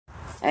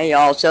Hey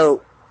y'all,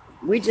 so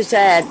we just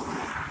had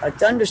a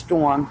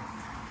thunderstorm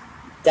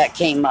that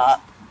came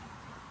up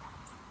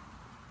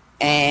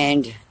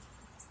and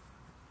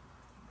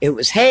it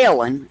was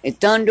hailing. It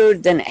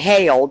thundered, then it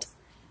hailed,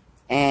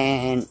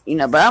 and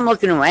but I'm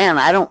looking around.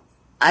 I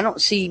don't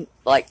see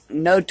like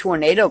no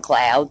tornado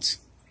clouds.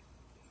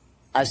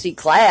 I see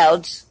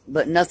clouds,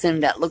 but nothing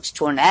that looks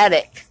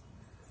tornadic.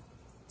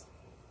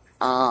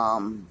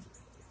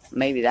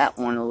 Maybe that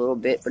one a little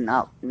bit, but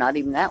not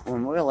even that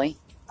one really.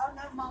 Oh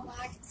no, Mama,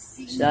 I can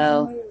see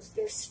So,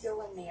 they're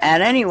still in there.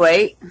 at any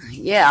rate,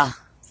 yeah.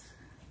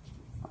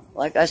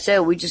 Like I said,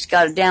 we just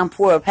got a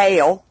downpour of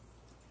hail.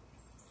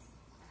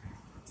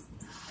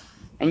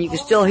 And you can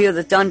still hear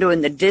the thunder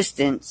in the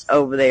distance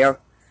over there.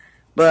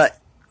 But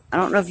I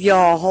don't know if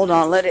y'all, hold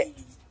on, let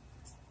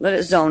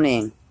it zone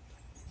in.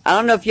 I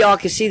don't know if y'all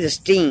can see the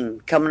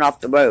steam coming off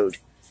the road.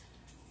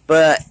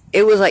 But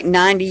it was like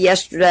 90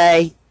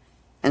 yesterday,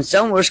 and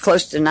somewhere was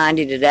close to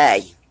 90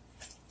 today.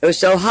 It was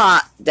so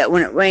hot that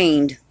when it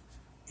rained,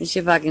 let's see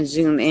if I can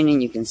zoom in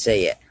and you can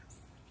see it.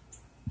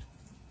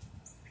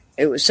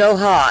 It was so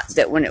hot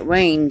that when it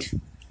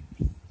rained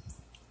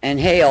and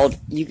hailed,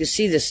 you could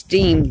see the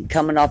steam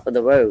coming off of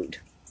the road.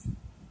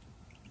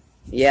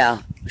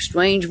 Yeah,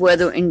 strange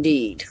weather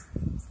indeed.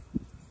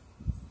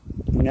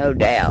 No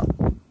doubt.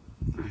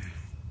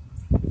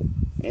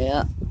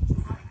 Yeah.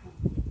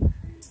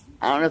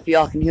 I don't know if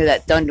y'all can hear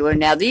that thunder.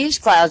 Now, these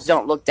clouds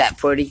don't look that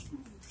pretty.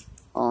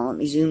 Let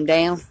me zoom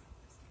down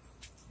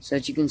so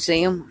that you can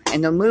see them.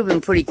 And they're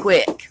moving pretty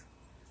quick.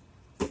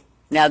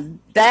 Now,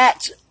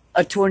 that's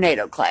a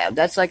tornado cloud.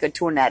 That's like a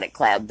tornadic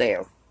cloud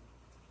there.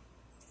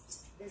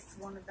 This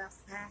one about to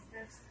pass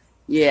us?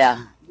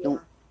 Yeah. The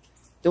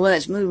one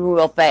that's moving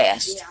real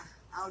fast. Yeah,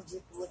 I was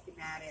just looking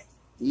at it.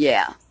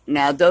 Yeah.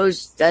 Now,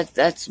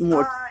 that's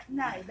more...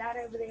 no, that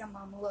over there,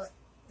 Mama, look.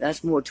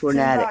 That's more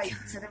tornadic.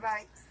 To the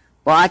right.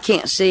 Well, I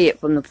can't see it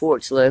from the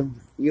porch, Lou.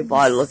 You're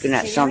probably looking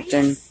at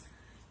something.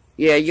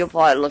 Yeah, you're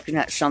probably looking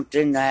at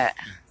something that...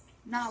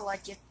 No,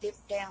 like just dip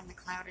down the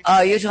cloud.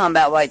 Oh, you're talking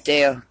about right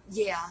there.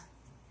 Yeah.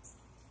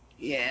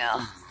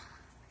 Yeah.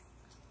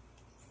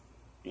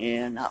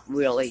 Yeah, not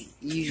really.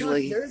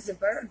 Usually... Look, there's a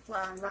bird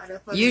flying right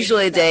up over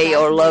usually they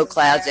are low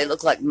clouds. They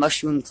look like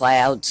mushroom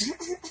clouds.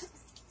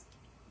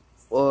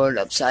 Or an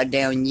upside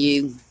down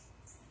U.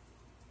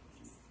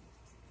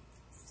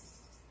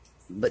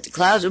 But the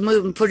clouds are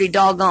moving pretty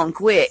doggone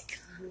quick.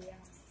 Yeah.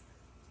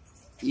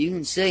 You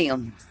can see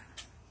them.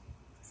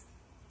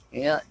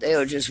 Yeah, they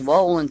are just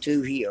rolling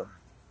through here.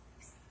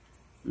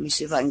 Let me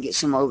see if I can get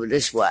some over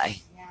this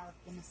way. Yeah,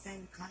 in the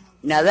same cloud.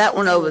 Now that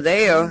one over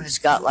there has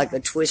got like a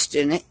twist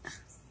in it.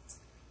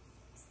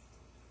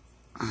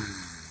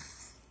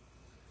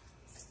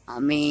 I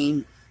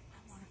mean,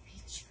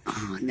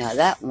 now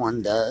that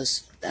one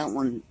does. That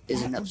one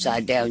is an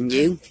upside down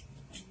U.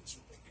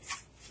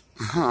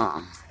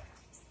 Huh.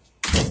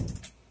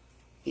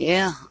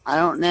 Yeah, I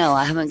don't know.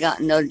 I haven't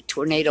gotten no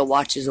tornado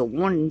watches or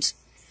warnings.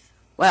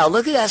 Wow,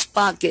 look at that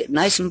spot get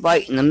nice and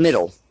bright in the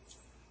middle.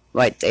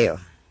 Right there.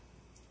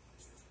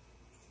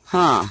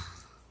 Huh.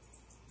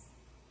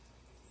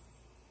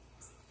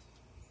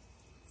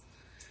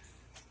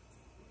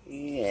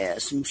 Yeah,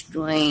 some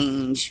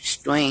strange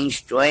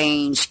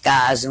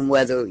skies and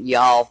weather,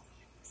 y'all.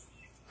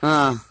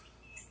 Huh.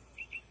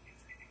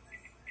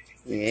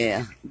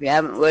 Yeah. If you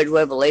haven't read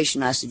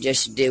Revelation, I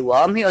suggest you do.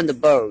 Well, I'm hearing the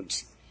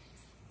birds.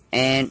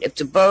 And if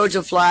the birds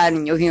are flying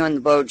and you're hearing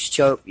the birds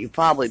chirp, you're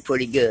probably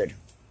pretty good.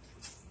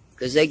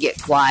 Because they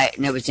get quiet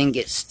and everything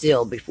gets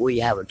still before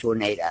you have a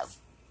tornado.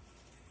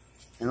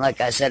 And like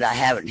I said, I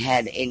haven't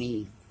had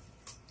any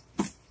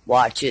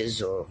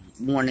watches or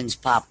warnings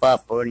pop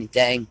up or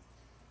anything.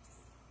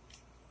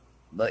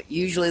 But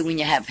usually when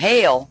you have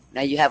hail,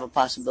 now you have a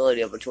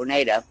possibility of a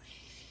tornado.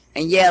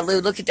 And yeah, Lou,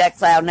 look at that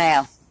cloud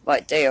now,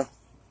 right there.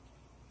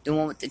 The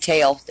one with the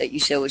tail that you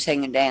said was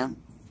hanging down.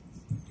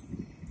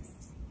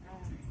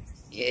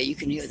 Yeah, you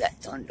can hear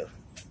that thunder.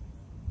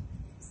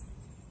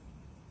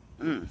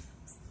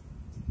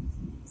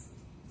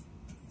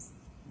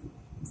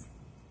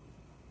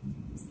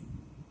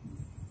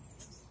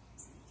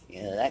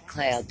 Yeah, that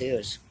cloud there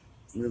is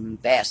moving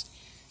fast.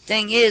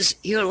 Thing is,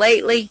 here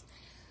lately,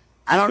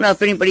 I don't know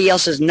if anybody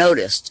else has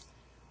noticed,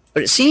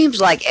 but it seems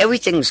like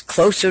everything's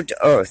closer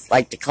to Earth.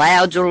 Like the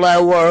clouds are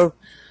lower,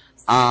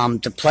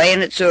 the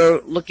planets are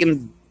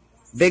looking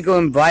bigger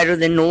and brighter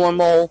than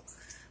normal.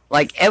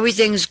 Like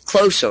everything's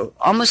closer,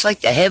 almost like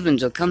the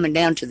heavens are coming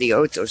down to the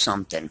earth or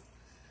something.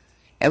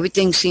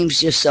 Everything seems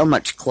just so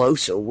much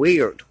closer.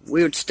 Weird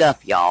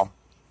stuff, y'all.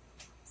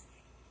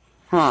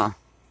 Huh.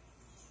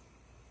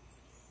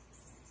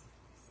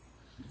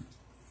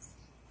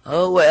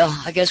 Oh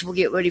well, I guess we'll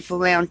get ready for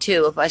round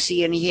 2. If I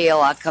see any hail,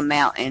 I'll come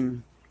out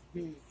and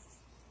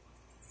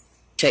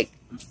take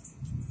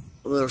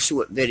a little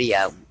short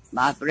video.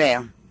 Bye for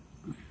now.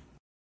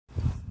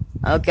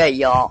 Okay,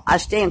 y'all, I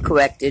stand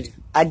corrected.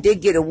 I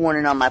did get a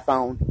warning on my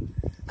phone.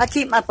 I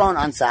keep my phone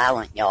on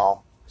silent,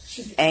 y'all.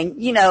 And,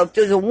 if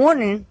there's a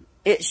warning,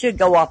 it should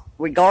go off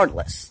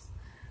regardless.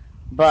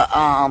 But,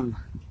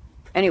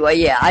 Anyway,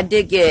 yeah, I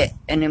did get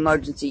an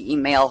emergency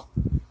email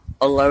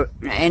alert,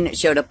 and it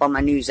showed up on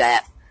my news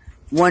app.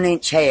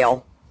 1-inch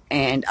hail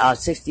and a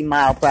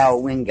 60-mile-per-hour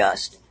wind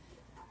gust.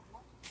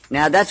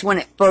 Now, that's when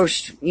it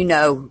first,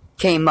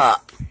 came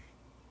up.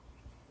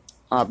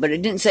 But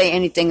it didn't say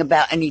anything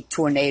about any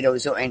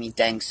tornadoes or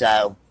anything,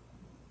 so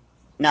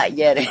not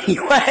yet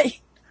anyway.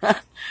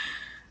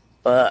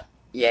 But,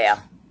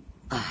 yeah.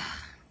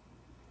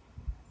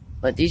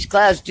 But these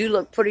clouds do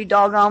look pretty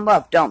doggone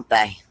rough, don't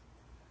they?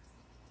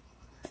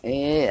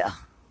 Yeah.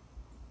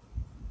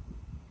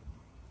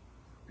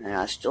 And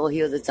I still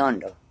hear the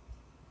thunder.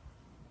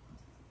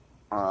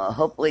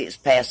 Hopefully it's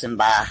passing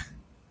by.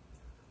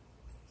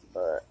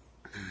 But,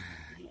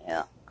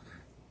 yeah.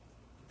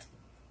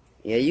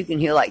 Yeah, you can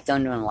hear like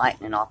thunder and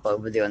lightning off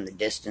over there in the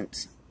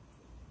distance.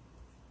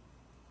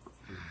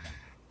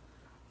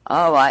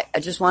 Alright, I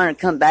just wanted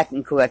to come back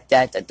and correct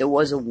that there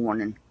was a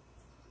warning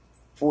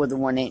for the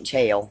 1-inch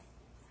hail.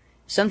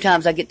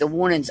 Sometimes I get the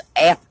warnings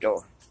after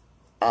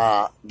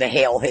the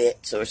hail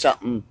hits or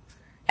something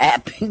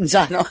happens.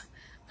 I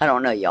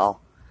don't know, y'all.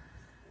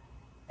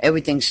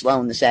 Everything's slow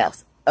in the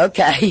south.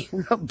 Okay,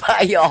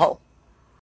 bye, y'all.